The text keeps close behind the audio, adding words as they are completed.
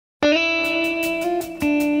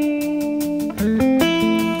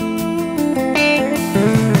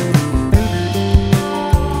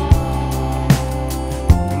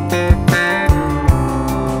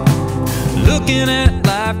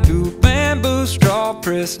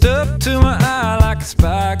pressed up to my eye like a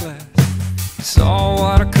spyglass. You saw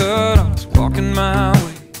what I cut, I was walking my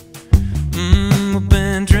way. I've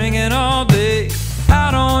been drinking all day. I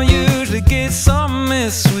don't usually get something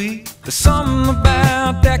this sweet, but something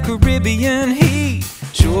about that Caribbean heat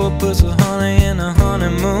sure puts a honey in a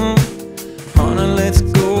honeymoon. Honey, let's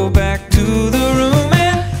go back to the room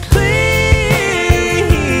and please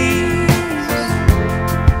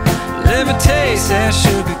let me taste that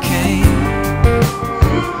sugar cane.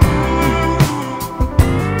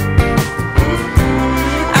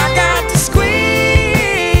 I got to squeeze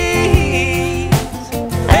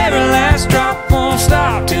every last drop, won't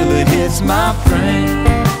stop till it hits my brain,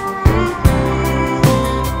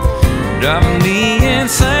 driving me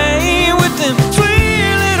insane with them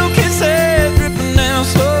sweet little kisses dripping down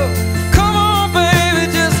slow. Come on, baby,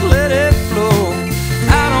 just let it flow.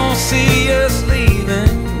 I don't see us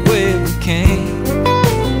leaving the way we came.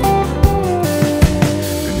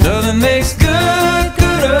 Nothing makes good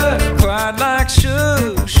gooder quite like sugar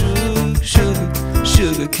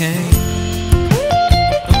cane.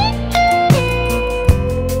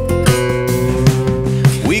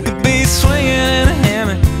 We could be swinging in a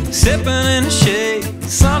hammock, sipping in the shade,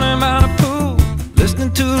 sunning by the pool,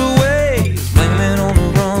 listening to the waves, blaming on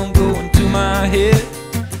the rum going to my head.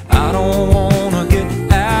 I don't wanna get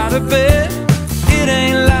out of bed. It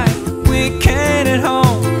ain't like we can't at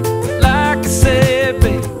home. Like I said,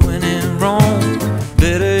 babe, when in Rome,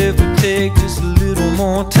 better if we take just a little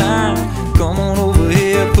more time. Come on over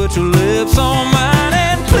here, put your lips on mine,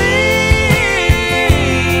 and please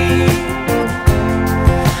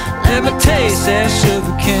let me taste that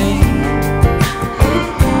sugar cane.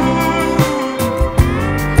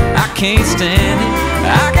 I can't stand it,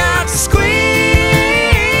 I got to squeeze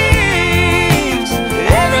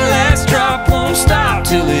every last drop, won't stop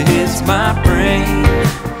till it hits my brain,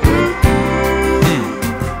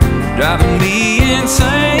 driving me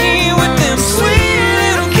insane with them sweet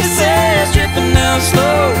little kisses dripping down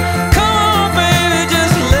slow. Come on, baby,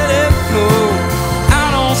 just let it flow. I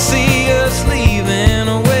don't see us leaving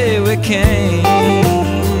the way we came.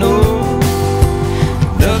 No,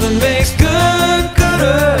 nothing makes good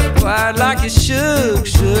gooder quite like your sugar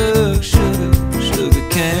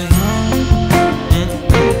cane.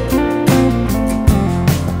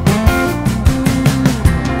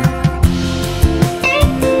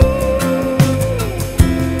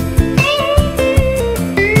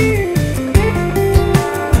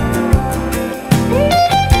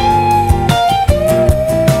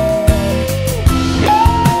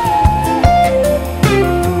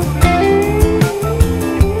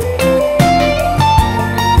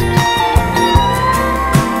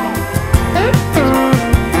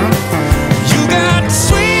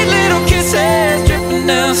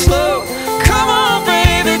 Slow. Come on,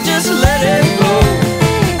 baby, just let it go.